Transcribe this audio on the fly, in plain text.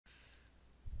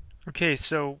Okay,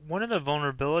 so one of the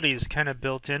vulnerabilities kind of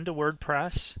built into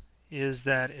WordPress is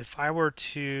that if I were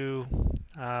to,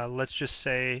 let's just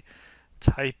say,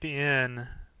 type in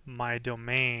my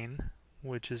domain,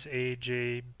 which is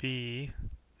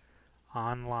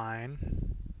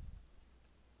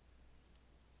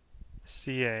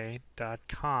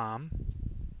ajbonlineca.com,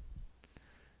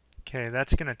 okay,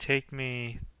 that's going to take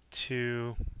me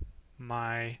to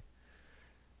my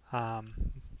um,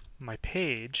 my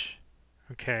page,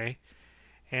 okay,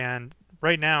 and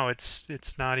right now it's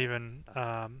not even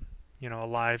a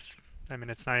live. I mean,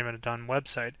 it's not even a done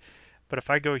website. But if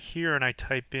I go here and I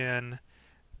type in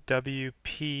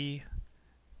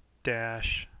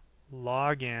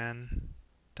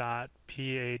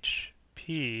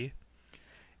wp-login.php,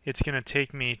 it's going to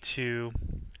take me to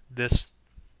this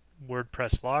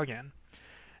WordPress login.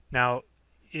 Now,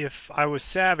 if I was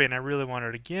savvy and I really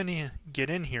wanted to get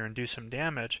in here and do some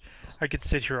damage, I could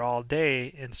sit here all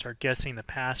day and start guessing the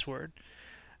password.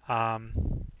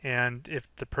 And if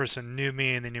the person knew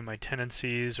me and they knew my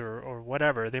tendencies or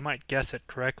whatever, they might guess it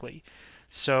correctly.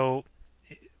 So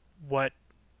what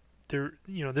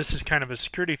this is kind of a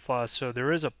security flaw. So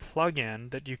there is a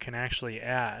plugin that you can actually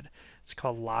add. It's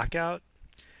called Lockout.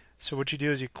 So what you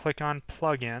do is you click on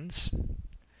Plugins,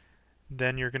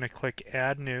 then you're going to click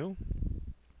Add New,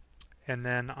 and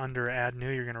then under Add New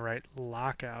you're going to write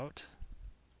Lockout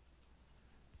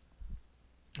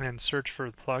and search for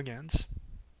plugins.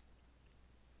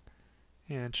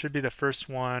 And it should be the first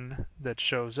one that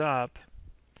shows up.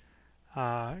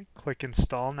 Click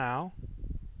Install Now,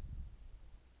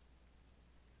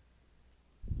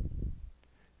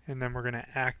 and then we're going to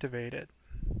activate it.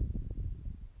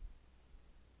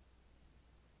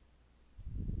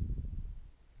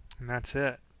 And that's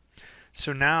it.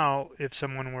 So now if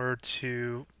someone were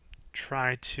to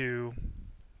try to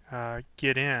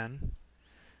get in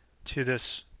to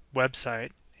this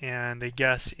website and they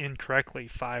guess incorrectly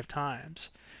 5 times,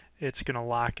 it's going to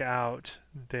lock out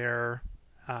their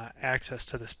access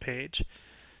to this page.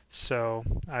 So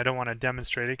I don't want to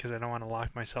demonstrate it because I don't want to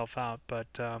lock myself out,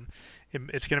 but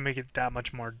it's going to make it that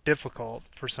much more difficult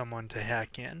for someone to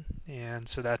hack in. And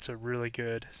so that's a really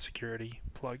good security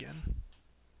plugin.